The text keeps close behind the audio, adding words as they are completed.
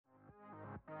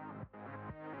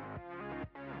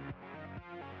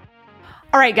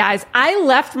All right, guys, I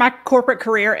left my corporate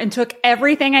career and took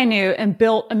everything I knew and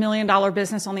built $1 million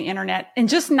business on the internet in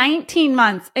just 19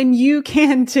 months. And you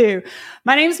can too.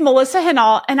 My name is Melissa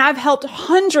Hinault, and I've helped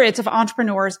hundreds of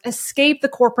entrepreneurs escape the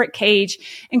corporate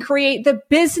cage and create the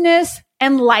business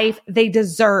and life they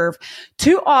deserve.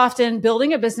 Too often,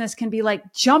 building a business can be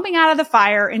like jumping out of the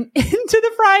fire and into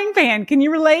the frying pan. Can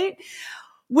you relate?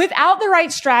 Without the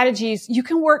right strategies, you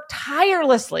can work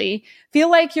tirelessly,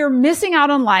 feel like you're missing out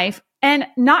on life, and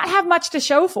not have much to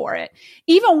show for it.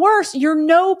 Even worse, you're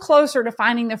no closer to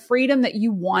finding the freedom that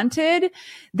you wanted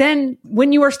than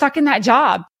when you were stuck in that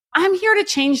job. I'm here to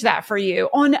change that for you.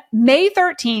 On May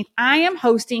 13th, I am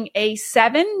hosting a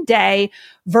 7-day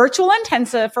virtual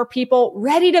intensive for people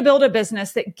ready to build a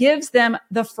business that gives them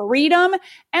the freedom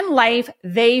and life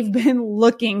they've been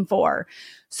looking for.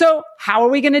 So how are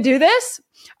we going to do this?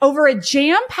 Over a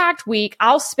jam-packed week,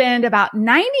 I'll spend about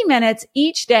 90 minutes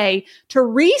each day to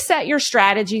reset your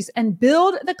strategies and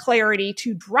build the clarity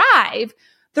to drive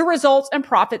the results and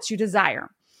profits you desire.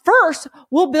 First,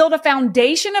 we'll build a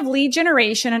foundation of lead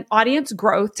generation and audience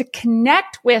growth to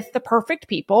connect with the perfect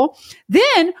people.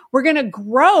 Then we're going to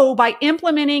grow by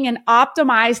implementing an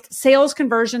optimized sales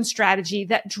conversion strategy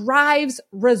that drives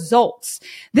results.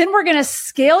 Then we're going to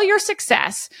scale your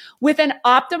success with an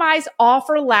optimized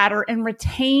offer ladder and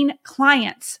retain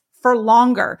clients for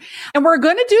longer. And we're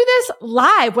going to do this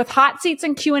live with hot seats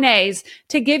and Q&As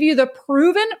to give you the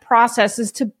proven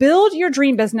processes to build your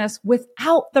dream business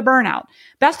without the burnout.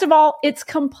 Best of all, it's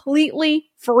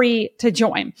completely free to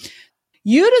join.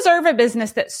 You deserve a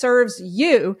business that serves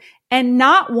you and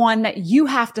not one that you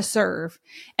have to serve.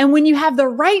 And when you have the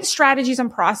right strategies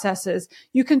and processes,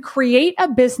 you can create a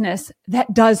business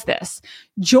that does this.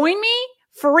 Join me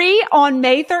free on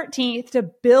May 13th to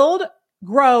build,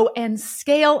 grow, and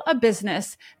scale a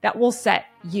business that will set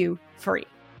you free.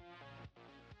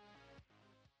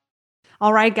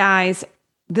 All right, guys.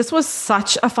 This was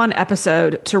such a fun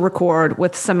episode to record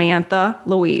with Samantha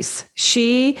Louise.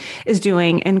 She is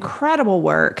doing incredible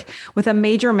work with a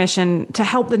major mission to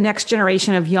help the next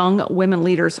generation of young women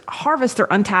leaders harvest their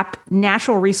untapped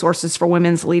natural resources for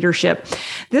women's leadership.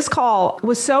 This call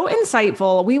was so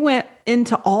insightful. We went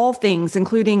into all things,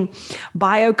 including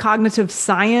biocognitive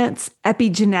science,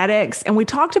 epigenetics, and we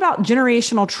talked about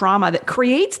generational trauma that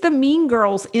creates the mean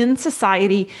girls in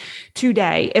society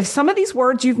today. If some of these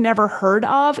words you've never heard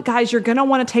of, guys, you're going to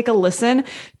want to take a listen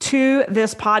to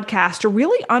this podcast to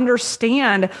really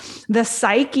understand the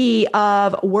psyche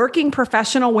of working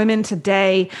professional women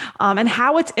today, and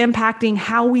how it's impacting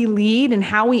how we lead and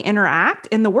how we interact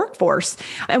in the workforce,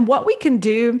 and what we can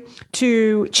do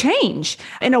to change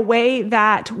in a way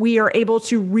that we are able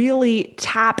to really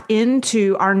tap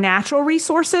into our natural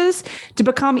resources to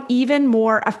become even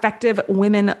more effective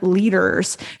women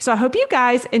leaders. So I hope you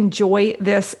guys enjoy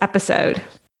this episode.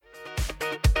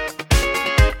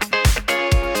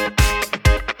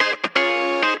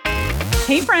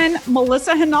 Hey friend,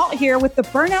 Melissa Hinault here with the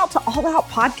Burnout to All Out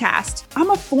podcast.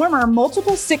 I'm a former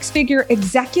multiple six-figure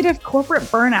executive corporate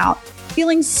burnout,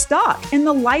 feeling stuck in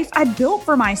the life I built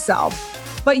for myself.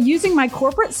 But using my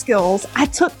corporate skills, I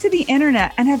took to the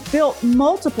internet and have built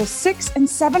multiple 6- and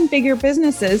 7-figure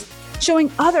businesses,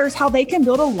 showing others how they can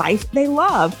build a life they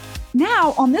love.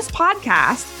 Now, on this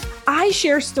podcast, I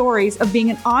share stories of being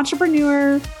an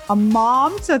entrepreneur, a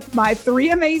mom to my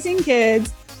 3 amazing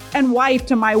kids, and wife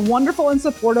to my wonderful and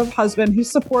supportive husband who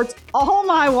supports all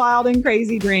my wild and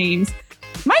crazy dreams.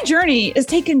 My journey is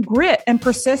taking grit and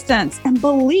persistence and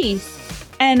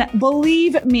belief. And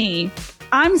believe me,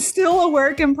 I'm still a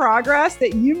work in progress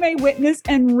that you may witness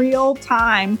in real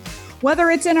time, whether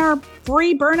it's in our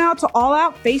free Burnout to All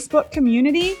Out Facebook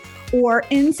community, or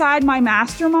inside my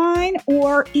mastermind,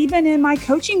 or even in my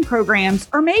coaching programs,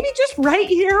 or maybe just right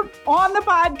here on the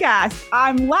podcast.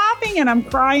 I'm laughing and I'm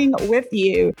crying with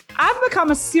you. I've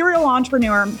become a serial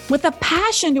entrepreneur with a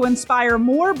passion to inspire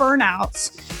more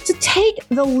burnouts to take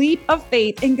the leap of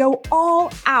faith and go all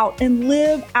out and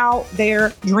live out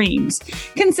their dreams.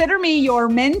 Consider me your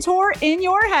mentor in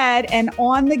your head and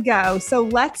on the go. So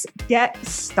let's get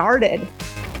started.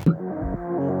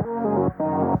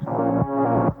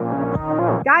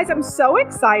 Guys, I'm so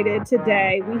excited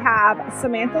today. We have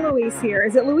Samantha Louise here.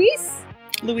 Is it Louise?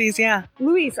 Louise, yeah.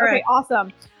 Louise, okay, right.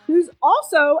 Awesome. Who's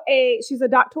also she's a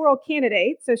doctoral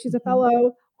candidate. So she's a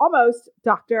fellow, almost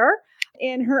doctor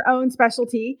in her own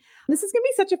specialty. This is going to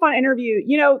be such a fun interview.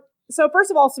 So first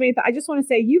of all, Samantha, I just want to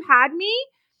say you had me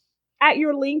at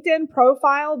your LinkedIn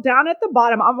profile down at the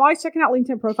bottom. I'm always checking out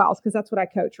LinkedIn profiles because that's what I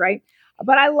coach, right?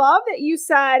 But I love that you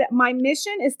said, my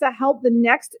mission is to help the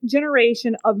next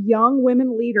generation of young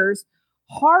women leaders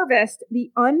harvest the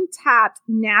untapped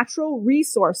natural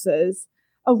resources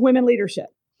of women leadership.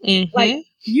 Like,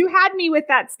 you had me with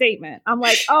that statement. I'm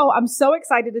like, oh, I'm so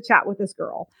excited to chat with this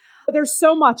girl. But there's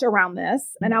so much around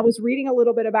this. And I was reading a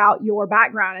little bit about your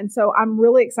background. And so I'm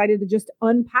really excited to just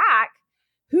unpack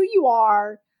who you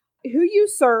are, who you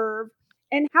serve,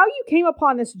 and how you came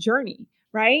upon this journey,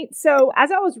 right? So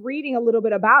as I was reading a little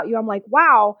bit about you, I'm like,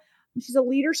 wow, she's a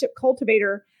leadership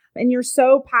cultivator. And you're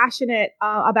so passionate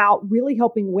about really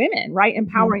helping women, right?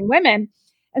 Empowering women.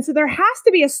 And so there has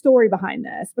to be a story behind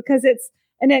this because it's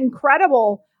an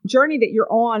incredible journey that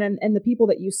you're on and the people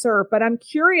that you serve. But I'm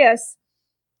curious,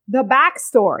 the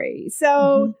backstory.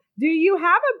 So do you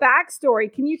have a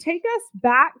backstory? Can you take us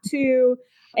back to,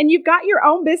 and you've got your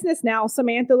own business now,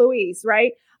 Samantha Louise,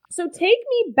 right? So take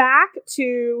me back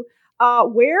to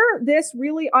where this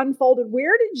really unfolded.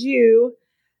 Where did you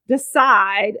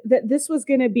decide that this was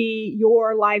going to be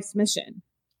your life's mission?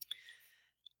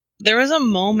 There was a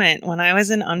moment when I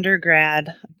was in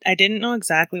undergrad. I didn't know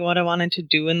exactly what I wanted to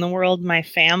do in the world. My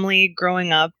family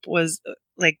growing up was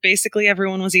like basically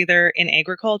everyone was either in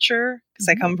agriculture, because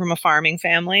I come from a farming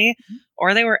family,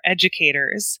 or they were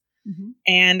educators.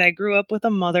 And I grew up with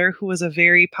a mother who was a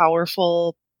very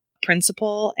powerful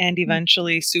principal and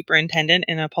eventually superintendent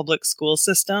in a public school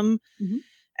system.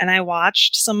 And I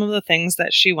watched some of the things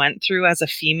that she went through as a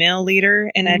female leader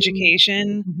in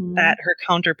education that her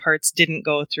counterparts didn't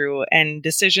go through, and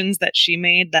decisions that she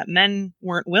made that men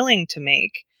weren't willing to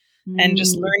make. And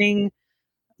just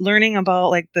learning about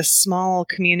like the small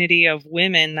community of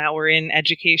women that were in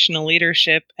educational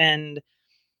leadership, and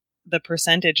the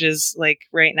percentages, like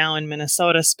right now in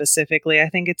Minnesota specifically, I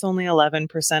think it's only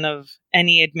 11% of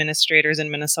any administrators in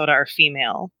Minnesota are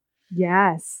female.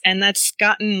 Yes. And that's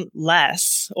gotten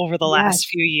less over the last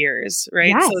few years,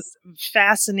 right? So it's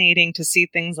fascinating to see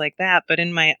things like that. But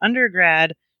in my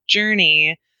undergrad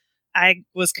journey, I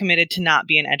was committed to not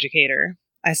be an educator.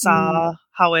 I saw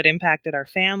how it impacted our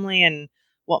family and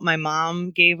what my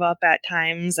mom gave up at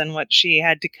times and what she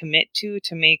had to commit to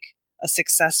make a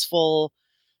successful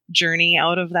journey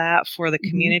out of that for the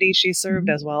community she served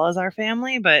as well as our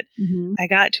family. But I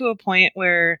got to a point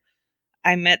where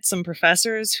I met some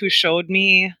professors who showed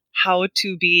me how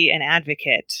to be an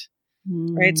advocate,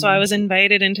 right? So I was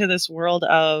invited into this world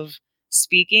of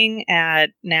speaking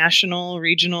at national,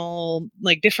 regional,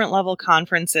 like different level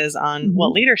conferences on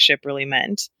what leadership really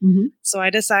meant. So I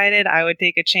decided I would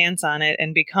take a chance on it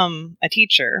and become a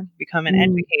teacher, become an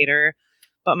educator.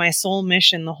 But my sole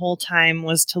mission the whole time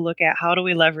was to look at how do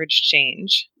we leverage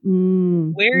change?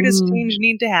 Where does change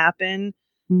need to happen?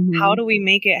 How do we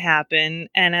make it happen?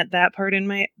 And at that part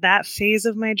in that phase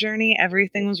of my journey,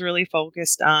 everything was really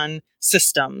focused on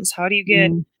systems. How do you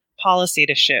get policy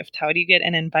to shift? How do you get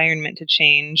an environment to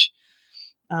change?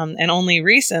 And only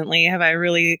recently have I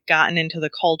really gotten into the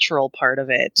cultural part of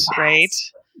it, right?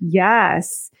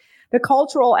 Yes. The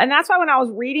cultural. And that's why when I was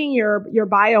reading your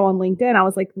bio on LinkedIn, I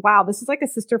was like, wow, this is like a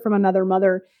sister from another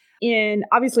mother.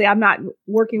 Obviously, I'm not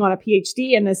working on a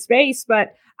PhD in this space,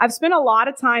 but I've spent a lot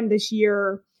of time this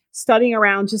year studying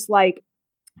around just like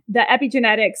the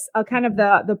epigenetics, kind of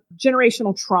the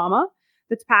generational trauma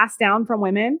that's passed down from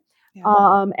women.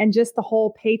 And just the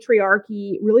whole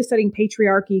patriarchy, really studying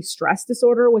patriarchy stress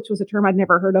disorder, which was a term I'd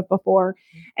never heard of before.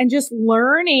 And just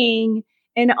learning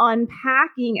and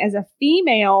unpacking as a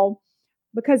female,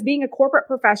 because being a corporate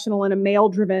professional in a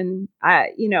male-driven,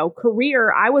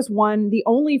 career, I was the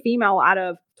only female out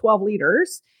of 12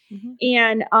 leaders.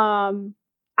 And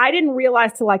I didn't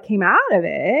realize till I came out of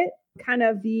it, kind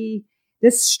of the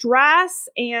stress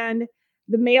and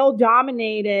the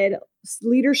male-dominated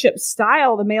leadership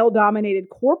style, the male-dominated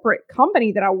corporate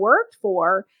company that I worked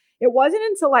for. It wasn't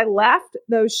until I left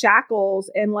those shackles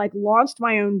and like launched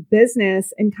my own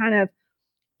business and kind of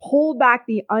pulled back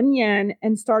the onion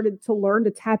and started to learn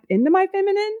to tap into my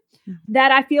feminine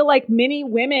that I feel like many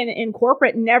women in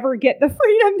corporate never get the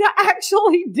freedom to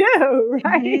actually do,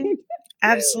 right?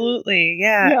 Absolutely.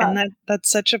 Yeah. And that's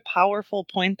such a powerful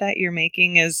point that you're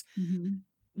making is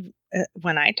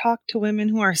when I talk to women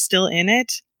who are still in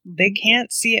it, they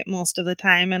can't see it most of the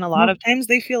time. And a lot of times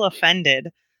they feel offended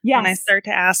when I start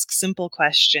to ask simple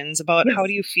questions about how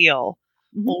do you feel?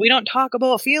 Well, we don't talk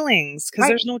about feelings because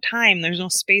there's no time. There's no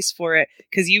space for it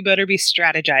because you better be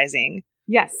strategizing.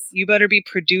 Yes. You better be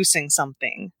producing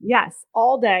something. Yes.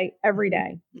 All day, every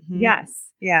day. Yes.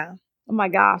 Yeah. Oh my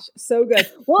gosh. So good.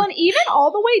 Well, and even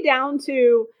all the way down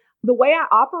to the way I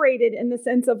operated in the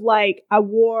sense of like, I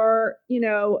wore,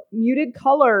 muted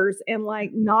colors and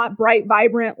like not bright,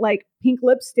 vibrant, like pink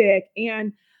lipstick.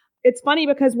 And it's funny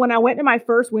because when I went to my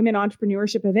first women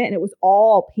entrepreneurship event, and it was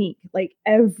all pink, like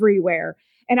everywhere.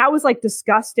 And I was like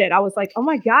disgusted. I was like, oh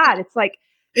my God,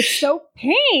 it's so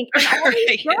pink. And all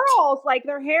these girls, like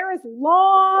their hair is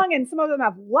long and some of them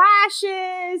have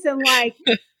lashes and like,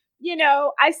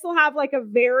 I still have like a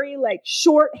very like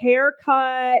short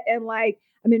haircut and like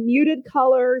I'm in muted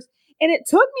colors. And it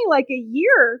took me like a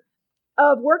year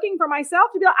of working for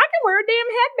myself to be like, I can wear a damn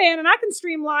headband and I can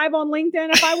stream live on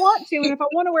LinkedIn if I want to. And if I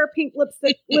want to wear pink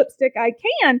lipstick, I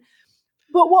can.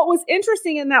 But what was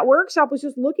interesting in that workshop was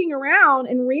just looking around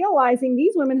and realizing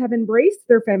these women have embraced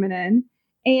their feminine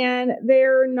and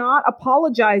they're not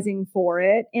apologizing for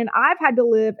it. And I've had to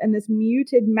live in this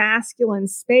muted masculine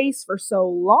space for so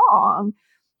long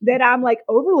that I'm like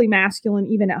overly masculine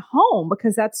even at home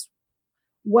because that's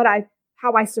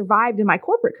how I survived in my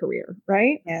corporate career,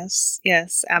 right?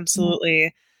 Yes,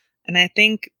 absolutely. And I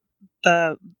think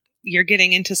you're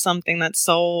getting into something that's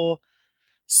so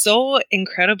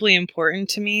incredibly important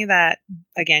to me that,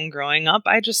 again, growing up,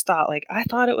 I just thought I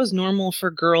thought it was normal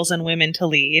for girls and women to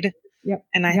lead. Yep.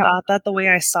 And I thought that the way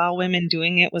I saw women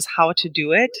doing it was how to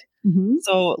do it. Mm-hmm.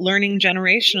 So learning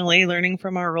generationally, learning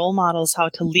from our role models how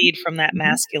to lead from that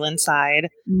masculine side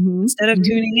instead of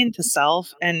tuning into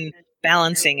self and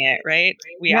balancing it, right?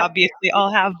 We obviously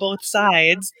all have both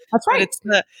sides. That's right.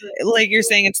 But it's like you're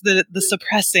saying, it's the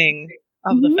suppressing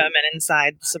of the feminine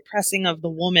side, the suppressing of the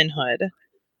womanhood.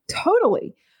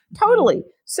 Totally.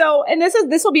 So, and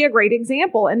this will be a great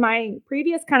example. In my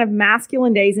previous kind of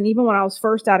masculine days, and even when I was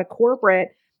first out of corporate,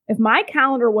 if my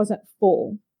calendar wasn't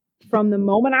full from the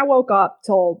moment I woke up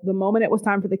till the moment it was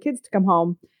time for the kids to come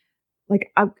home,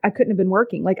 like I couldn't have been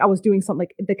working. Like I was doing something,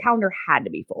 like the calendar had to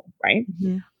be full, right?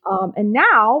 And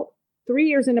now 3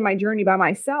 years into my journey by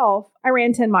myself, I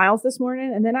ran 10 miles this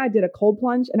morning and then I did a cold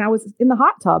plunge and I was in the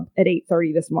hot tub at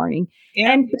 8:30 this morning.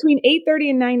 Yeah. And between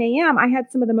 8:30 and 9 a.m., I had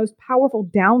some of the most powerful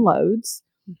downloads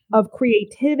of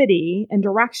creativity and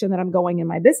direction that I'm going in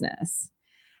my business.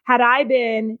 Had I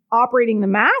been operating the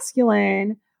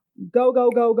masculine, go,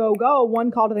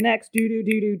 one call to the next, do,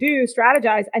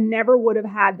 strategize, I never would have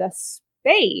had the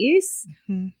space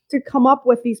to come up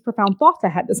with these profound thoughts I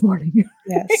had this morning.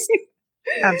 Yes.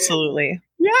 Absolutely.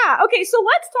 Yeah. Okay. So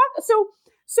let's talk.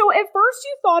 So at first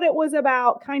you thought it was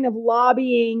about kind of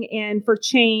lobbying and for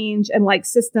change and like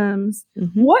systems.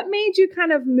 What made you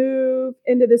kind of move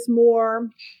into this more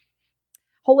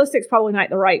holistic's probably not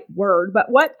the right word, but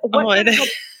what helped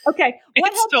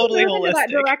you totally move into that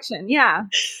direction? Yeah.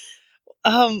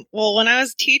 Well, when I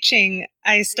was teaching,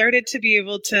 I started to be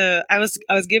able to, I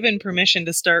was given permission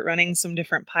to start running some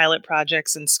different pilot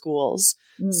projects in schools.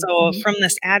 So from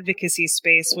this advocacy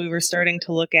space, we were starting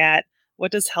to look at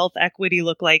what does health equity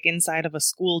look like inside of a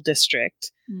school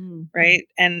district, right?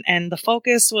 And the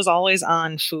focus was always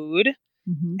on food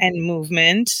and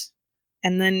movement.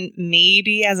 And then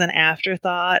maybe as an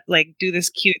afterthought, like do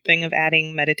this cute thing of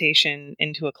adding meditation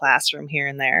into a classroom here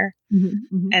and there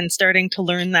and starting to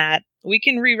learn that we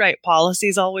can rewrite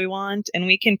policies all we want and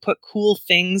we can put cool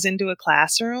things into a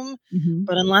classroom.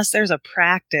 But unless there's a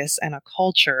practice and a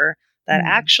culture that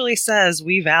actually says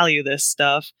we value this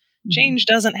stuff, change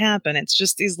doesn't happen. It's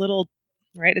just these little,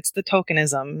 right? It's the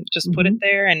tokenism. Just put it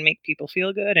there and make people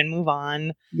feel good and move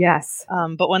on. Yes.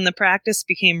 But when the practice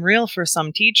became real for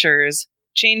some teachers,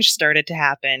 change started to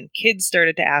happen. Kids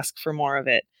started to ask for more of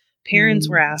it. Parents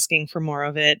were asking for more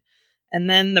of it. And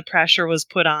then the pressure was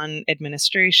put on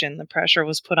administration. The pressure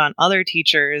was put on other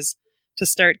teachers to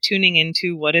start tuning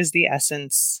into what is the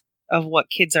essence of what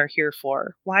kids are here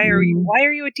for. Why are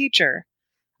you a teacher?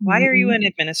 Why are you an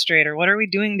administrator? What are we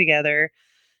doing together?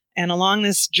 And along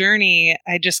this journey,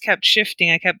 I just kept shifting.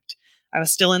 I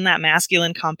was still in that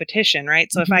masculine competition,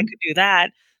 right? So if I could do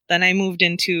that, then I moved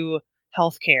into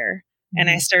healthcare and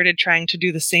I started trying to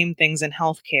do the same things in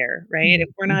healthcare, right? If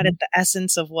we're not at the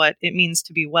essence of what it means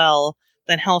to be well,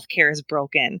 then healthcare is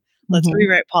broken. Let's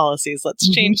rewrite policies. Let's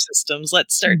change systems.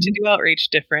 Let's start to do outreach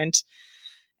different.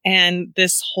 And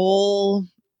this whole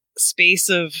space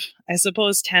of, I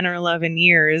suppose, 10 or 11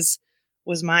 years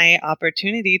was my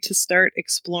opportunity to start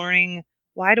exploring,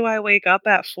 why do I wake up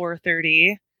at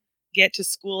 4:30, get to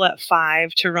school at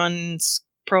 5 to run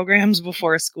programs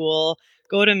before school,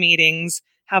 go to meetings,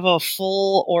 have a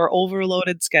full or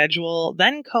overloaded schedule,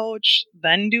 then coach,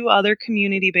 then do other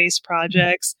community-based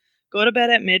projects, go to bed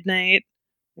at midnight,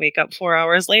 wake up 4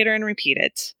 hours later and repeat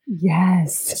it.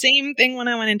 Yes. Same thing when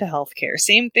I went into healthcare,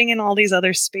 same thing in all these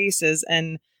other spaces,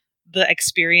 and the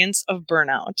experience of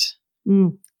burnout.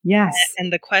 Yes.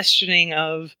 And the questioning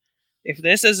of, if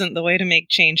this isn't the way to make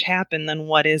change happen, then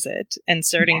what is it? And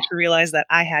starting to realize that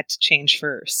I had to change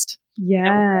first. Yes.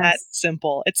 That's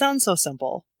simple. It sounds so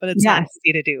simple, but it's not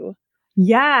easy to do.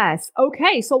 Yes.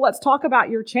 Okay. So let's talk about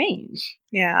your change.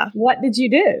 Yeah. What did you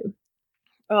do?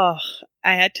 Oh,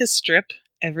 I had to strip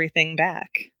everything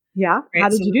back. Yeah. How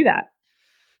Right. did So you do that?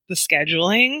 the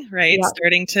scheduling, right? Yep.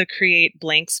 Starting to create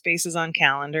blank spaces on Yep.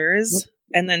 calendars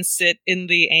and then sit in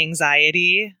the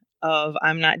anxiety of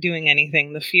I'm not doing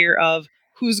anything, the fear of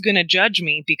who's going to judge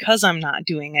me because I'm not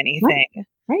doing Right. anything.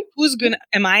 Right.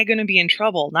 Am I going to be in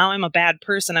trouble? Now I'm a bad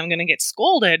person. I'm going to get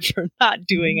scolded for not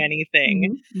doing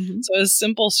anything. Mm-hmm. So as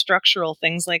simple structural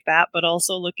things like that, but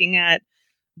also looking at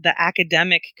the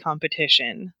academic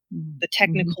competition, the Mm-hmm.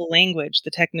 technical language,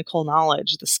 the technical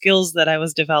knowledge, the skills that I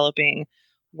was developing.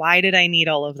 Why did I need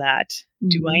all of that?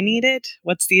 Do I Mm-hmm. need it?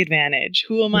 What's the advantage?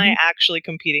 Who am Mm-hmm. I actually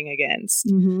competing against?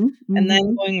 Mm-hmm. And then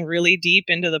Mm-hmm. going really deep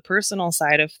into the personal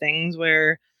side of things,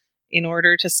 where in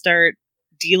order to start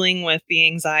dealing with the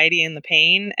anxiety and the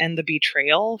pain and the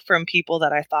betrayal from people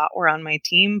that I thought were on my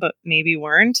team, but maybe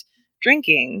weren't,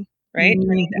 drinking, right?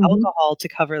 Turning to Mm-hmm. alcohol to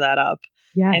cover that up.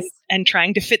 And, Yes. and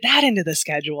trying to fit that into the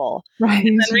schedule, Right.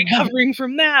 and then recovering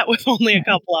from that with only a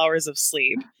couple hours of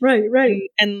sleep. Right. Right.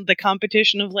 And the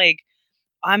competition of like,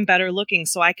 I'm better looking,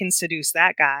 so I can seduce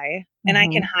that guy and I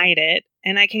can Uh-huh. hide it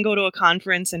and I can go to a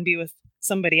conference and be with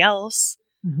somebody else,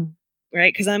 Uh-huh.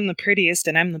 right? Because I'm the prettiest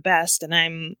and I'm the best and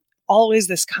I'm always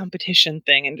this competition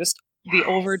thing and just the Yes.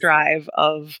 overdrive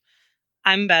of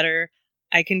I'm better,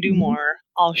 I can do Mm-hmm. more,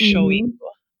 I'll show you,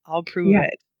 Mm-hmm. I'll prove Yeah.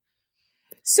 it.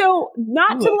 So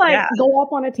not Ooh, to like yeah. go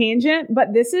off on a tangent, but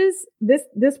this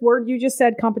word you just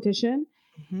said, competition.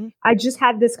 hmm I just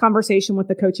had this conversation with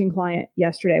the coaching client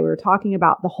yesterday. We were talking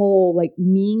about the whole like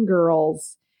mean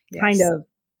girls kind Yes. of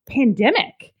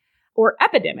pandemic or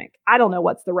epidemic. I don't know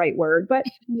what's the right word, but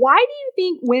why do you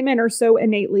think women are so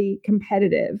innately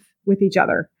competitive with each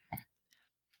other?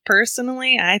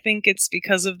 Personally, I think it's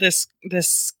because of this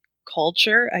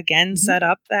culture again Mm-hmm. set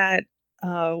up that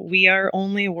we are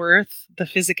only worth the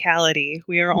physicality.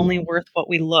 We are only worth what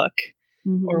we look,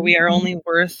 or we are Mm-hmm. only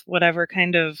worth whatever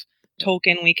kind of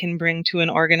token we can bring to an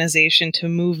organization to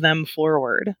move them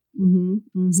forward. Mm-hmm.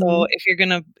 Mm-hmm. So if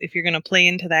you're gonna play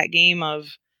into that game of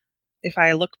if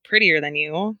I look prettier than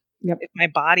you, Yep. if my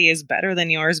body is better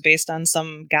than yours based on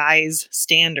some guy's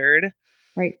standard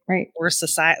Right. Right. or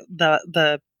society,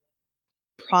 the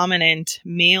prominent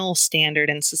male standard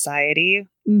in society.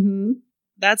 Mm-hmm.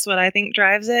 That's what I think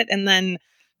drives it. And then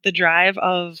the drive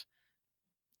of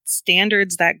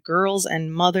standards that girls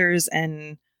and mothers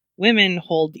and women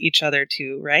hold each other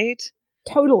to, right?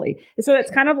 Totally. So it's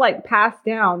kind of like passed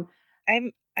down.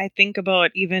 I think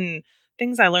about even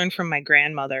things I learned from my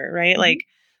grandmother, right? Mm-hmm. Like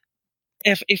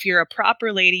if you're a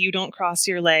proper lady, you don't cross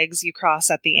your legs, you cross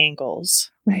at the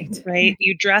ankles. Right. Right?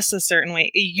 You dress a certain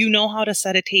way. You know how to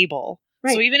set a table.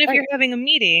 So Right. even if Right. you're having a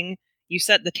meeting, you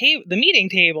set the meeting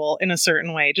table in a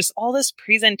certain way. Just all this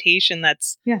presentation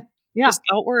that's Yeah. Yeah. just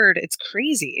outward. It's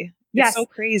crazy. It's so Yes.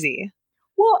 crazy.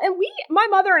 Well, and my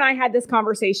mother and I had this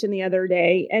conversation the other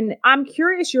day, and I'm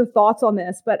curious your thoughts on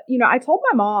this. But, I told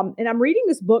my mom, and I'm reading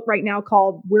this book right now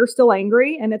called We're Still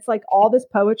Angry. And it's like all this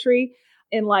poetry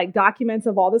and like documents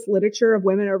of all this literature of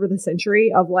women over the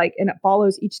century of like, and it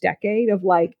follows each decade of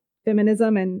like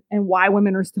feminism and why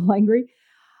women are still angry.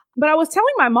 But I was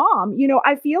telling my mom,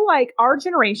 I feel like our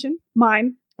generation,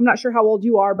 mine, I'm not sure how old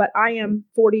you are, but I am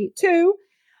 42.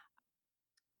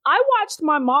 I watched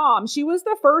my mom. She was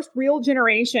the first real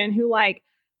generation who like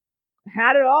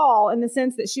had it all in the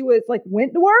sense that she was like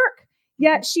went to work, Mhm,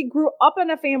 yet she grew up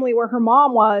in a family where her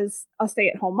mom was a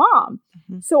stay-at-home mom.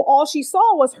 mhm. So all she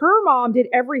saw was her mom did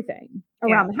everything Yeah.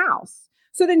 around the house.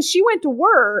 So then she went to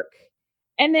work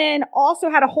and then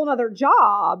also had a whole nother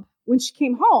job when she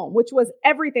came home, which was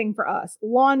everything for us: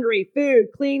 laundry, food,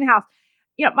 clean house.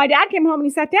 My dad came home and he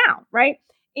sat down, right?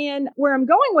 And where I'm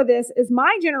going with this is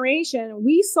my generation,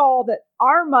 we saw that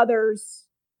our mothers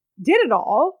did it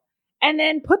all and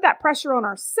then put that pressure on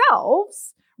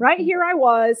ourselves. Right Mhm. here, I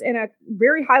was in a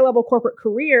very high level corporate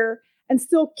career and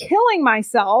still killing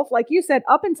myself, like you said,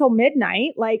 up until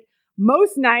midnight, like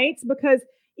most nights, because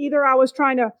either I was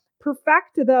trying to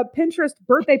perfect the Pinterest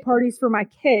birthday parties for my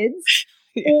kids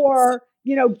Yes. or,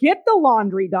 get the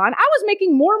laundry done. I was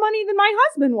making more money than my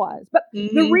husband was. But the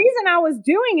Mhm. reason I was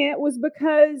doing it was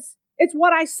because it's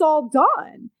what I saw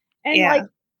done. And like, Yeah.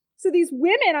 so these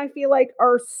women, I feel like,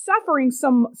 are suffering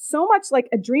so much like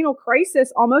adrenal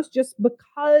crisis almost just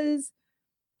because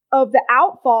of the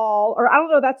outfall, or I don't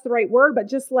know if that's the right word, but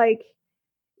just like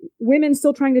women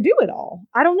still trying to do it all.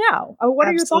 I don't know. What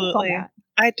are your thoughts on Absolutely. that?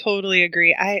 I totally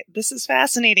agree. This is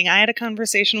fascinating. I had a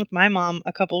conversation with my mom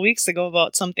a couple weeks ago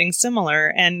about something similar,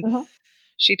 and Uh-huh.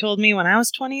 she told me when I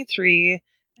was 23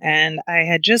 And I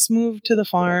had just moved to the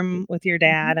farm with your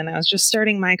dad, and I was just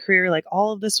starting my career. Like,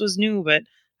 all of this was new, but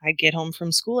I'd get home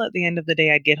from school at the end of the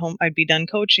day. I'd get home, I'd be done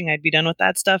coaching, I'd be done with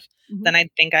that stuff. Then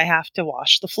I'd think I have to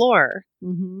wash the floor,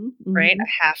 right?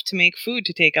 I have to make food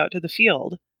to take out to the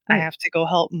field. I have to go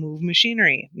help move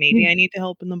machinery. Maybe I need to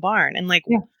help in the barn. And like,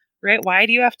 right? Why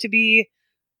do you have to be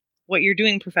what you're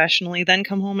doing professionally, then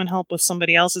come home and help with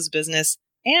somebody else's business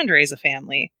and raise a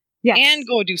family? And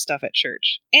go do stuff at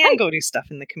church and go do stuff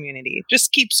in the community.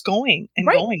 Just keeps going and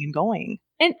going and going.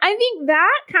 And I think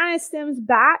that kind of stems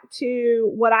back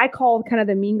to what I call kind of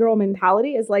the mean girl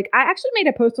mentality. Is like, I actually made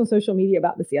a post on social media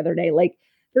about this the other day. Like,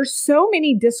 there's so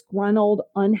many disgruntled,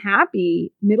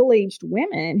 unhappy, middle-aged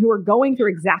women who are going through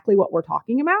exactly what we're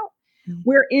talking about,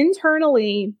 where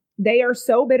internally they are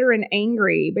so bitter and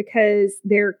angry because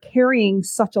they're carrying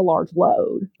such a large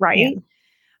load, right? Yeah.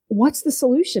 What's the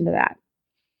solution to that?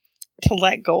 To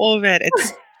let go of it.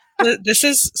 It's this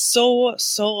is so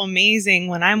amazing.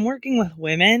 When I'm working with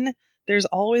women, there's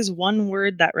always one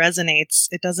word that resonates.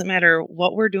 It doesn't matter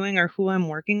what we're doing or who I'm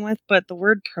working with, but the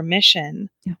word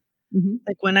permission. Yeah.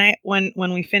 Like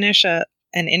when we finish an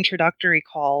introductory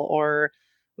call or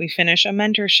we finish a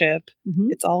mentorship,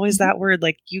 it's always that word,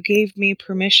 like, you gave me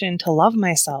permission to love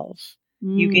myself.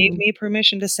 You gave me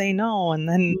permission to say no. And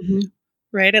then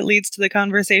right, it leads to the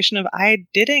conversation of, I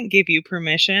didn't give you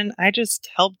permission. I just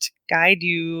helped guide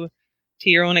you to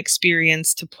your own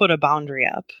experience to put a boundary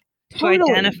up, to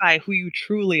identify who you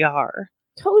truly are,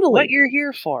 what you're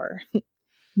here for.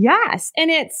 Yes.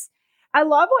 And I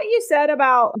love what you said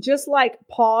about just like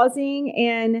pausing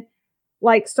and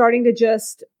like starting to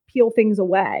just peel things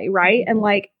away, right? And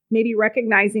like maybe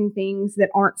recognizing things that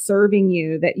aren't serving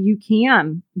you that you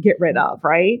can get rid of,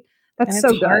 right? That's and so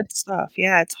it's good. Hard stuff.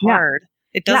 Yeah, it's hard.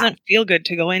 It doesn't feel good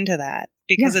to go into that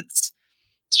because it's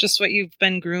just what you've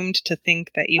been groomed to think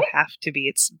that you have to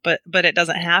be. But it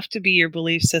doesn't have to be your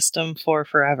belief system for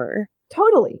forever.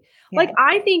 Totally. Yeah. Like,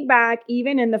 I think back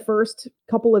even in the first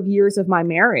couple of years of my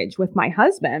marriage with my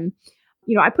husband,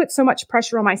 you know, I put so much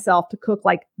pressure on myself to cook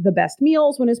like the best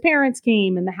meals when his parents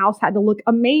came, and the house had to look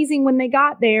amazing when they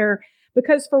got there,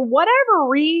 because for whatever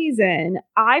reason,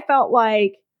 I felt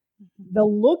like the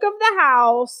look of the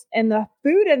house and the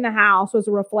food in the house was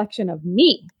a reflection of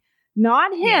me,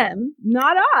 not him,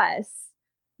 not us,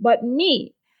 but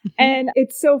me. And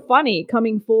it's so funny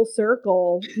coming full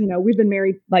circle. You know, we've been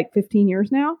married like 15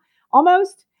 years now,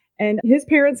 almost. And his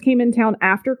parents came in town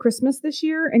after Christmas this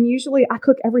year. And usually I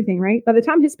cook everything, right? By the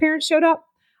time his parents showed up,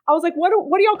 I was like, what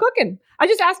are y'all cooking? I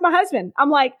just asked my husband.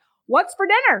 I'm like, what's for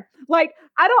dinner? Like,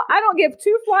 I don't give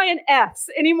two flying F's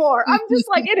anymore. I'm just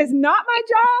like, it is not my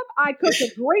job. I cooked a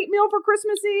great meal for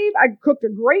Christmas Eve. I cooked a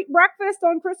great breakfast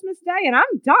on Christmas Day, and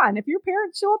I'm done. If your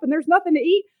parents show up and there's nothing to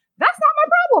eat, that's not my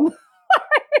problem.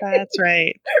 That's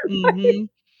right. Mm-hmm.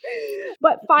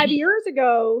 But 5 years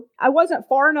ago, I wasn't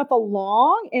far enough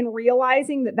along in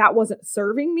realizing that wasn't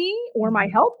serving me or my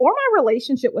health or my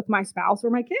relationship with my spouse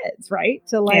or my kids, right?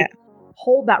 To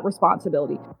hold that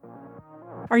responsibility.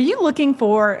 Are you looking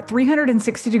for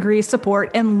 360-degree support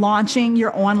in launching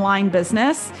your online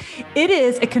business? It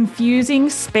is a confusing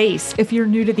space if you're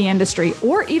new to the industry,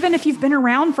 or even if you've been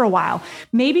around for a while.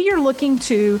 Maybe you're looking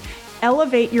to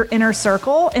elevate your inner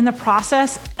circle, in the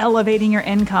process, elevating your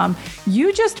income.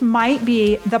 You just might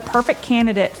be the perfect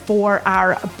candidate for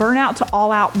our Burnout to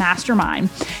All Out Mastermind.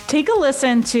 Take a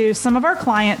listen to some of our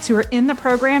clients who are in the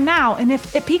program now, and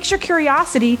if it piques your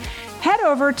curiosity, head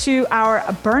over to our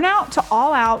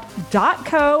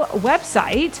burnouttoallout.co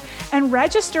website and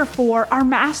register for our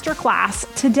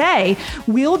masterclass today.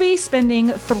 We'll be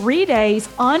spending 3 days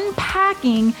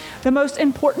unpacking the most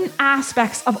important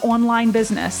aspects of online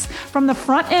business, from the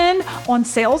front end on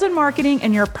sales and marketing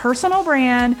and your personal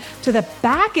brand to the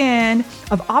back end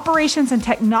of operations and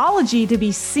technology to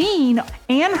be seen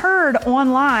and heard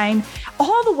online,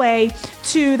 all the way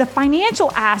to the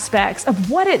financial aspects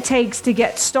of what it takes to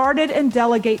get started and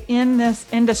delegate in this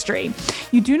industry.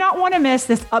 You do not want to miss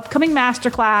this upcoming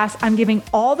masterclass. I'm giving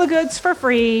all the goods for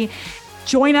free.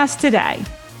 Join us today.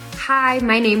 Hi,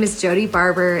 my name is Jody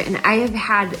Barber, and I have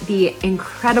had the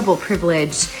incredible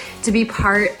privilege to be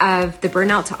part of the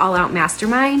Burnout to All Out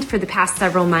Mastermind for the past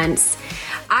several months.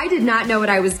 I did not know what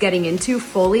I was getting into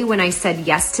fully when I said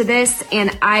yes to this,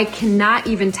 and I cannot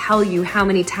even tell you how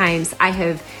many times I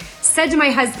have said to my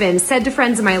husband, said to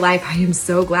friends in my life, I am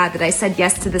so glad that I said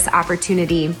yes to this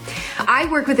opportunity. I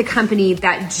work with a company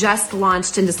that just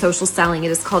launched into social selling.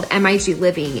 It is called MIG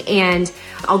Living. And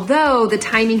although the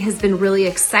timing has been really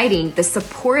exciting, the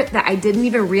support that I didn't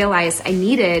even realize I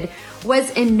needed was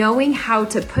in knowing how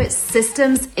to put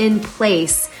systems in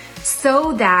place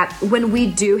so that when we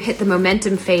do hit the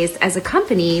momentum phase as a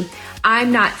company,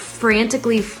 I'm not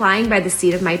frantically flying by the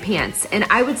seat of my pants. And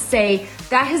I would say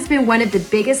that has been one of the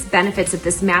biggest benefits of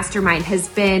this mastermind, has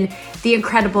been the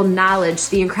incredible knowledge,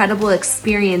 the incredible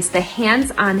experience, the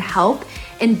hands-on help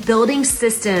in building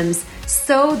systems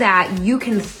so that you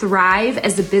can thrive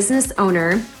as a business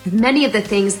owner. Many of the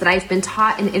things that I've been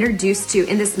taught and introduced to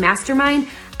in this mastermind,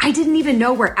 I didn't even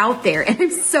know were out there. And I'm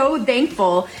so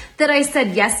thankful that I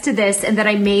said yes to this and that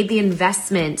I made the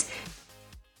investment.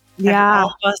 Yeah.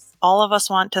 All of us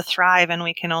want to thrive, and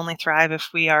we can only thrive if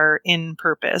we are in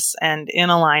purpose and in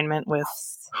alignment with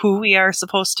who we are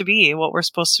supposed to be, what we're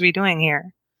supposed to be doing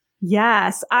here.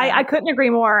 Yes, I couldn't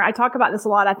agree more. I talk about this a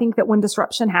lot. I think that when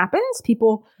disruption happens,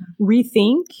 people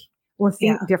rethink or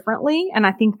think differently. And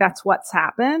I think that's what's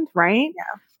happened, right?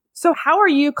 Yeah. So how are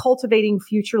you cultivating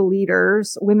future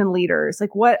leaders, women leaders?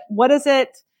 Like what is it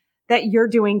that you're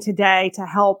doing today to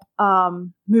help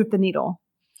move the needle?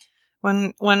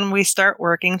 When we start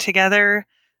working together,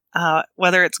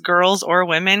 whether it's girls or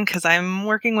women, because I'm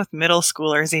working with middle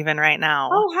schoolers even right now.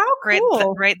 Oh, how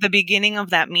cool. Right the beginning of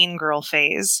that mean girl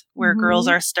phase where girls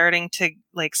are starting to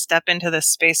like step into this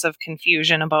space of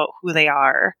confusion about who they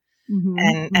are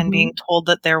and being told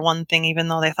that they're one thing even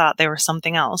though they thought they were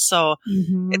something else. So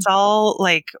it's all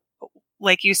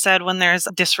like you said, when there's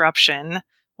disruption,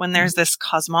 when there's this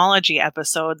cosmology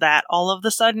episode that all of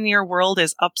a sudden your world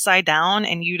is upside down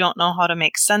and you don't know how to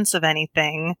make sense of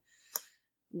anything.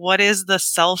 What is the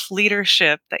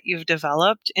self-leadership that you've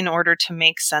developed in order to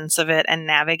make sense of it and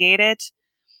navigate it?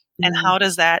 And how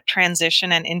does that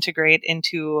transition and integrate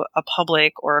into a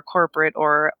public or a corporate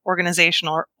or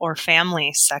organizational or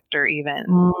family sector even?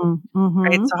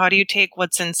 Right? So how do you take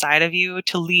what's inside of you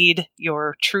to lead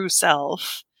your true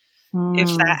self?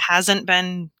 If that hasn't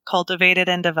been cultivated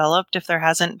and developed, if there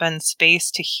hasn't been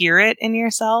space to hear it in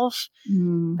yourself,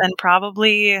 then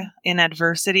probably in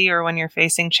adversity or when you're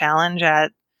facing challenge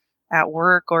at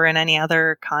work or in any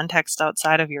other context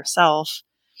outside of yourself,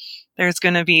 there's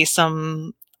going to be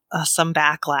some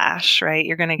backlash, right?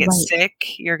 You're going to get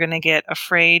sick. You're going to get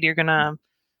afraid. You're going to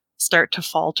start to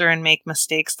falter and make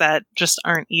mistakes that just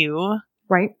aren't you.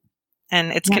 Right.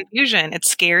 And it's confusion. It's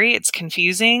scary. It's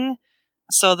confusing.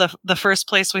 So the first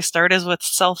place we start is with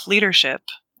self-leadership.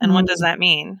 And what does that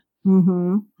mean?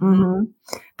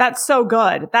 That's so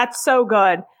good. That's so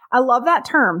good. I love that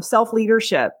term,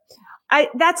 self-leadership.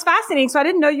 That's fascinating. So I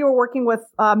didn't know you were working with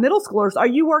middle schoolers. Are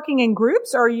you working in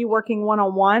groups or are you working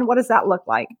one-on-one? What does that look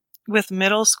like? With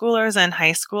middle schoolers and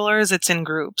high schoolers, it's in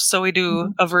groups. So we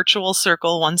do a virtual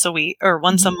circle once a week or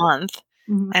once a month.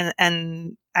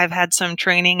 And I've had some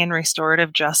training in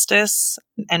restorative justice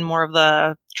and more of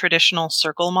the traditional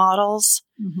circle models.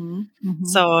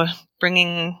 So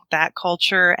bringing that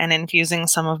culture and infusing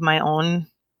some of my own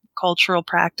cultural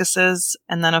practices.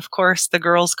 And then, of course, the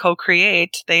girls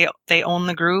co-create. They own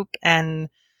the group. And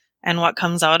what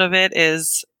comes out of it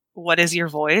is, what is your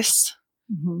voice?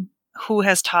 Who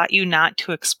has taught you not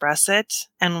to express it?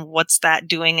 And what's that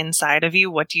doing inside of you?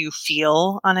 What do you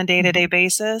feel on a day-to-day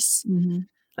basis?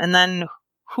 And then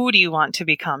who do you want to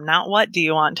become? Not what do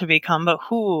you want to become, but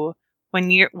who, when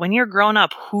you're grown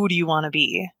up, who do you want to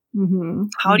be?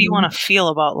 How do you want to feel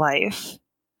about life?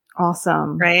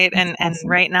 Awesome. Right. And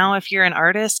right now, if you're an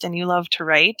artist and you love to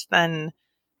write, then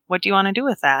what do you want to do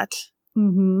with that?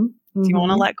 Do you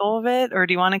want to let go of it, or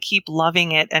do you want to keep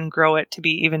loving it and grow it to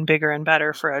be even bigger and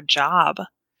better for a job?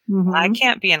 I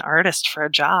can't be an artist for a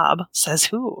job. Says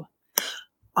who?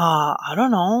 I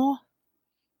don't know.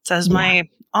 Says my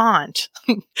aunt.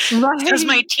 Says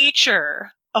my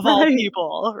teacher of all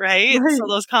people, right? So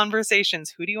those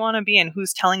conversations, who do you want to be and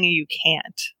who's telling you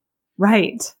can't?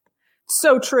 Right.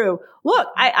 So true. Look,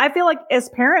 I feel like as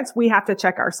parents, we have to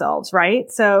check ourselves,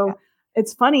 right? So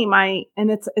it's funny,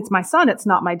 it's my son, it's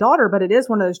not my daughter, but it is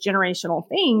one of those generational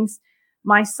things.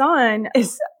 My son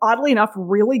is oddly enough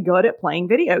really good at playing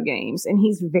video games, and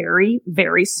he's very,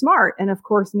 very smart. And of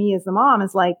course, me as the mom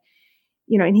is like,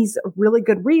 and he's a really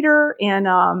good reader and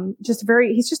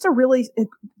he's just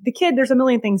the kid, there's a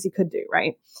million things he could do,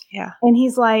 right? Yeah. And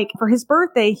he's like, for his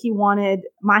birthday,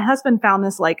 my husband found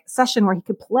this like session where he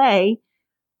could play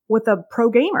with a pro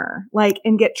gamer, like,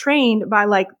 and get trained by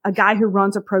like a guy who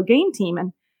runs a pro game team.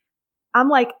 And I'm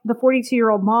like the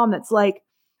 42-year-old mom that's like,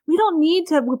 we don't need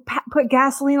to put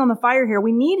gasoline on the fire here.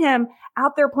 We need him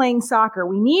out there playing soccer.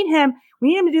 We need him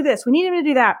to do this. We need him to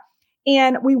do that.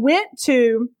 And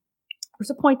there's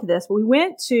a point to this, but we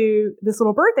went to this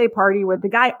little birthday party where the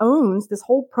guy owns this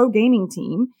whole pro gaming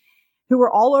team who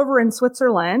are all over in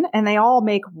Switzerland, and they all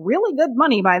make really good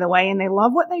money, by the way, and they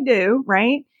love what they do,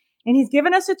 right? And he's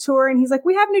given us a tour and he's like,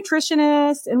 we have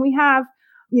nutritionists and we have,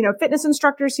 fitness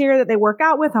instructors here that they work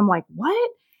out with. I'm like,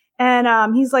 what?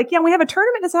 And he's like, yeah, we have a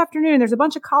tournament this afternoon. There's a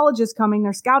bunch of colleges coming.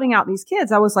 They're scouting out these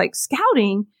kids. I was like,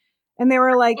 scouting? And they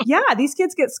were like, yeah, these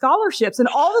kids get scholarships. And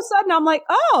all of a sudden I'm like,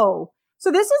 oh,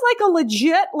 so this is like a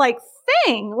legit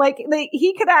thing.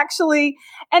 He could actually,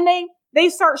 and they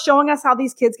start showing us how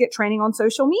these kids get training on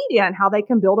social media and how they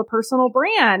can build a personal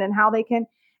brand and how they can.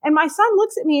 And my son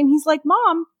looks at me and he's like,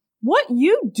 Mom, what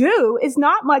you do is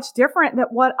not much different than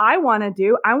what I want to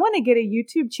do. I want to get a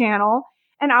YouTube channel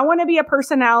and I want to be a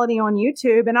personality on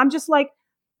YouTube. And I'm just like,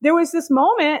 there was this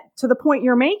moment to the point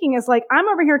you're making is like, I'm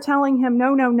over here telling him,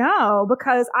 no,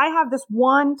 because I have this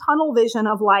one tunnel vision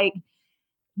of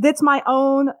that's my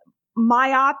own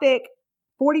myopic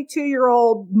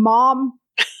 42-year-old mom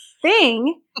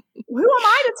thing. Who am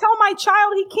I to tell my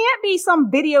child he can't be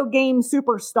some video game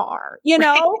superstar,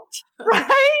 right?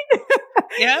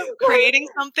 Yeah, creating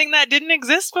something that didn't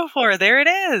exist before. There it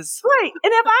is. Right.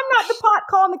 And if I'm not the pot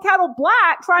calling the kettle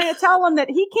black, trying to tell him that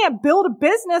he can't build a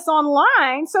business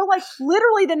online. So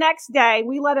literally the next day,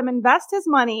 we let him invest his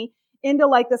money into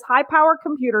this high powered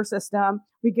computer system.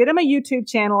 We get him a YouTube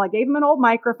channel. I gave him an old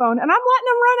microphone and I'm letting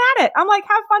him run at it. I'm like,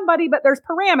 have fun, buddy. But there's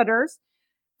parameters.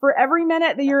 For every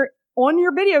minute that you're on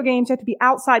your video games, you have to be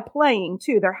outside playing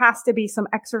too. There has to be some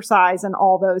exercise and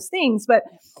all those things. But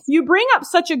you bring up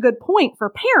such a good point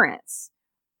for parents,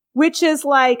 which is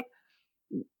why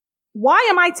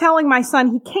am I telling my son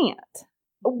he can't?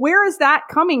 Where is that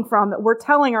coming from that we're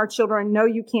telling our children, no,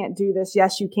 you can't do this.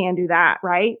 Yes, you can do that.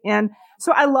 Right. And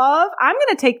so I'm going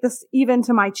to take this even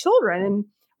to my children and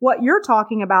what you're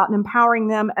talking about and empowering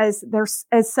them as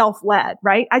self-led.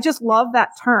 Right. I just love that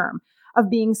term of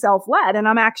being self-led. And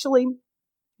I'm actually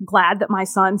glad that my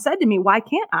son said to me, why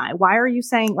can't I? Why are you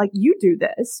saying you do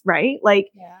this? Right.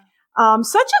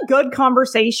 Such a good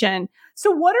conversation.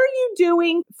 So what are you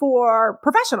doing for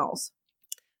professionals?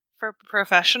 For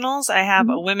professionals, I have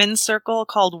a women's circle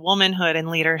called Womanhood and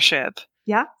Leadership.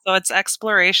 Yeah. So it's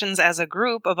explorations as a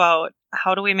group about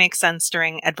how do we make sense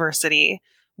during adversity?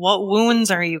 What wounds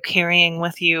are you carrying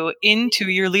with you into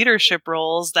your leadership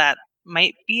roles that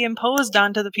might be imposed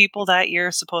onto the people that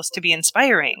you're supposed to be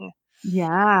inspiring?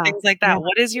 Yeah. Things like that. Yeah.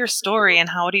 What is your story and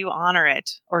how do you honor it?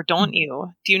 Or don't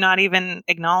you? Do you not even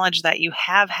acknowledge that you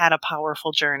have had a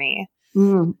powerful journey?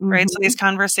 Mm-hmm. Right. So these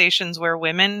conversations where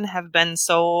women have been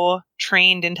so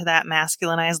trained into that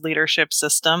masculinized leadership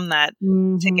system that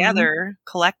together,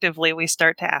 collectively, we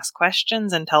start to ask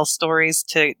questions and tell stories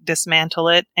to dismantle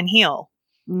it and heal.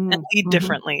 And lead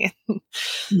differently.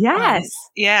 Yes.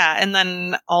 Yeah. And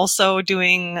then also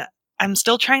I'm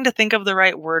still trying to think of the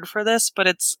right word for this, but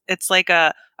it's like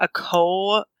a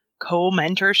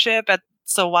co-mentorship.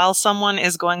 So while someone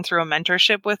is going through a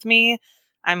mentorship with me,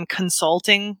 I'm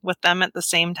consulting with them at the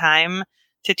same time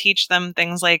to teach them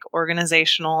things like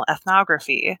organizational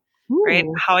ethnography, right?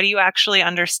 How do you actually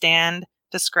understand,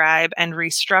 describe, and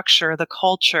restructure the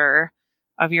culture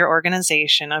of your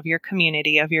organization, of your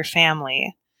community, of your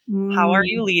family? How are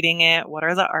you leading it? What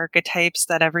are the archetypes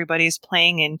that everybody's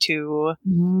playing into?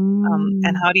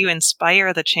 And how do you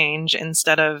inspire the change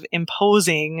instead of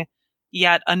imposing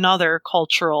yet another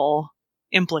cultural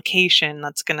implication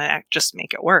that's going to just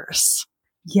make it worse?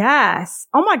 Yes.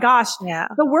 Oh my gosh. Yeah.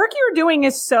 The work you're doing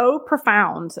is so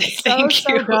profound. Thank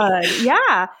you. So good.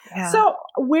 Yeah. So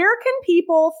where can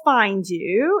people find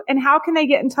you and how can they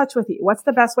get in touch with you? What's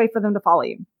the best way for them to follow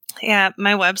you? Yeah,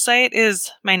 my website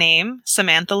is my name,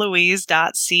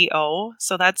 samanthalouise.co.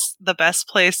 So that's the best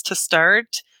place to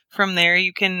start. From there,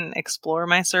 you can explore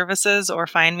my services or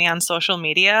find me on social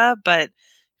media. But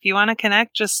if you want to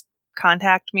connect, just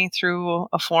contact me through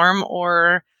a form.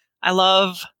 Or I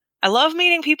love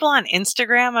meeting people on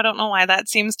Instagram. I don't know why that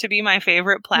seems to be my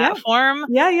favorite platform.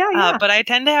 Yeah. But I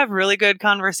tend to have really good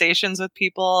conversations with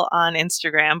people on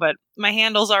Instagram. But my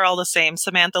handles are all the same,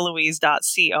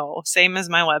 samanthalouise.co, same as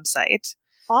my website.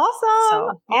 Awesome.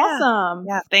 So, Awesome.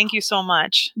 Yeah. Thank you so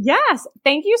much. Yes.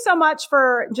 Thank you so much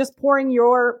for just pouring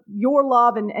your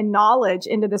love and knowledge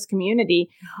into this community.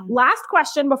 Last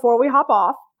question before we hop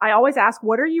off. I always ask,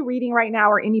 what are you reading right now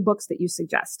or any books that you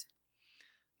suggest?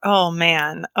 Oh,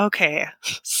 man. Okay.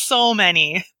 So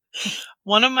many.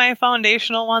 One of my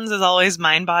foundational ones is always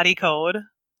Mind Body Code,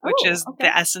 which is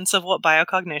the essence of what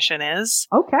biocognition is.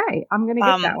 Okay. I'm going to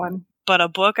get that one. But a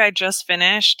book I just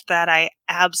finished that I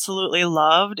absolutely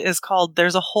loved is called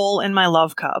There's a Hole in My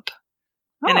Love Cup.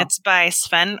 And it's by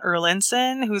Sven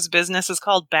Erlandson, whose business is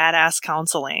called Badass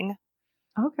Counseling.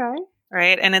 Okay.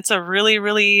 Right. And it's a really,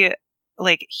 really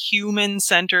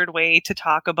human-centered way to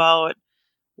talk about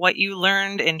what you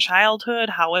learned in childhood,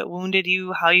 how it wounded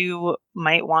you, how you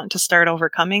might want to start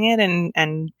overcoming it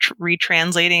and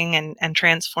retranslating and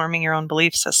transforming your own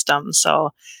belief system. So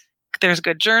there's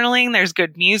good journaling, there's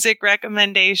good music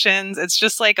recommendations. It's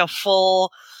just like a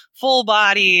full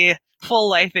body, full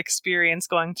life experience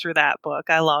going through that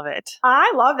book. I love it.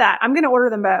 I love that. I'm going to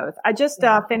order them both. I just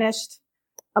finished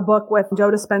a book with Joe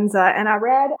Dispenza, and I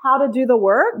read How to Do the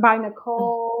Work by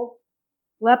Nicole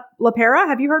LePera.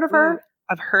 Have you heard of her?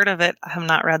 I've heard of it. I have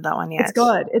not read that one yet. It's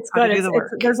good. It's good.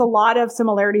 There's a lot of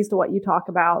similarities to what you talk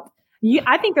about.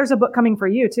 I think there's a book coming for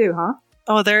you too, huh?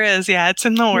 Oh, there is. Yeah, it's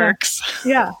in the works.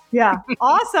 Yeah.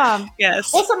 Awesome.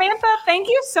 Yes. Well, Samantha, thank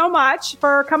you so much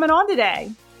for coming on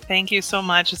today. Thank you so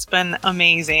much. It's been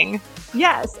amazing.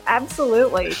 Yes,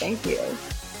 absolutely. Thank you.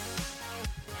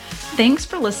 Thanks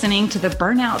for listening to the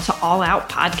Burnout to All Out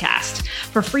podcast.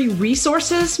 For free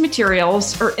resources,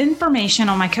 materials, or information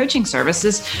on my coaching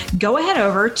services, go ahead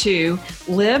over to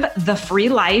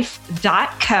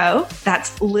livethefreelife.co.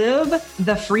 That's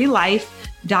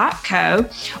livethefreelife.co,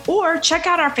 or check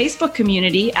out our Facebook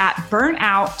community at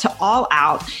Burnout to All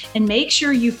Out, and make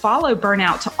sure you follow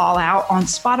Burnout to All Out on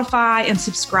Spotify and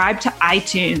subscribe to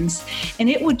iTunes. And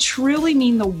it would truly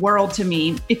mean the world to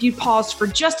me if you paused for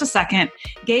just a second,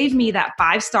 gave me that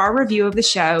 5-star review of the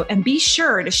show, and be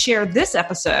sure to share this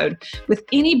episode with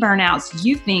any burnouts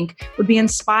you think would be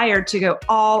inspired to go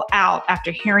all out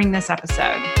after hearing this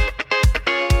episode.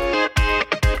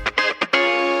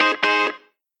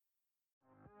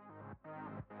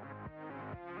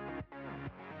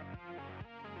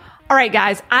 All right,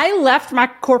 guys, I left my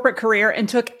corporate career and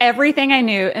took everything I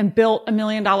knew and built $1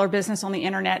 million business on the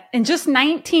internet in just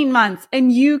 19 months. And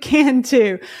you can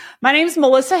too. My name is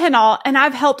Melissa Hinault, and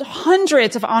I've helped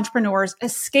hundreds of entrepreneurs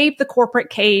escape the corporate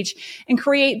cage and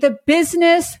create the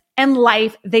business and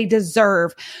life they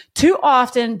deserve. Too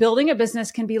often, building a business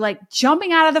can be like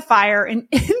jumping out of the fire and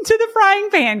into the frying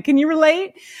pan. Can you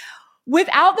relate?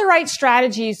 Without the right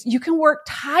strategies, you can work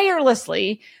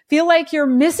tirelessly, feel like you're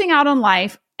missing out on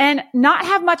life, and not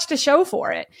have much to show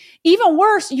for it. Even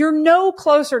worse, you're no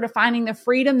closer to finding the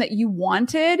freedom that you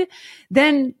wanted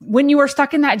than when you were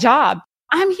stuck in that job.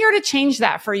 I'm here to change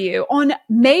that for you. On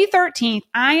May 13th,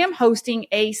 I am hosting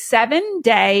a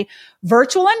 7-day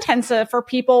virtual intensive for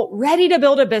people ready to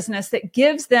build a business that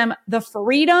gives them the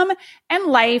freedom and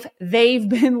life they've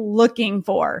been looking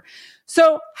for.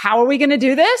 So how are we going to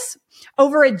do this?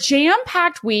 Over a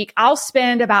jam-packed week, I'll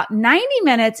spend about 90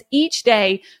 minutes each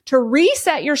day to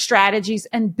reset your strategies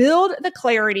and build the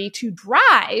clarity to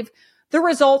drive the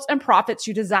results and profits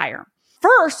you desire.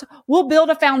 First, we'll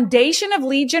build a foundation of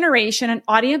lead generation and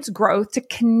audience growth to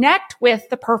connect with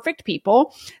the perfect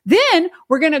people. Then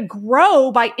we're going to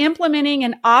grow by implementing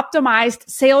an optimized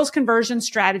sales conversion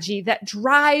strategy that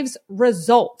drives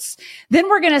results. Then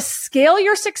we're going to scale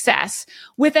your success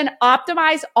with an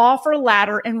optimized offer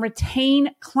ladder and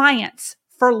retain clients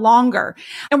for longer.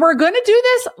 And we're going to do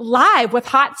this live with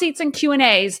hot seats and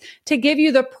Q&As to give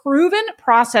you the proven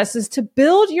processes to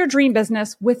build your dream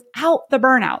business without the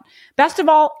burnout. Best of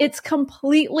all, it's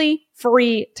completely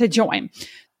free to join.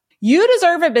 You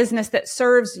deserve a business that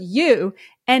serves you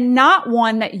and not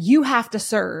one that you have to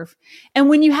serve. And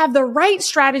when you have the right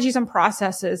strategies and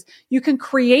processes, you can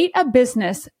create a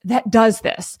business that does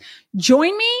this.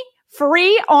 Join me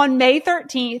free on May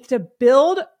 13th to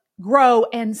build, grow,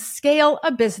 and scale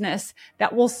a business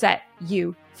that will set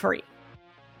you free.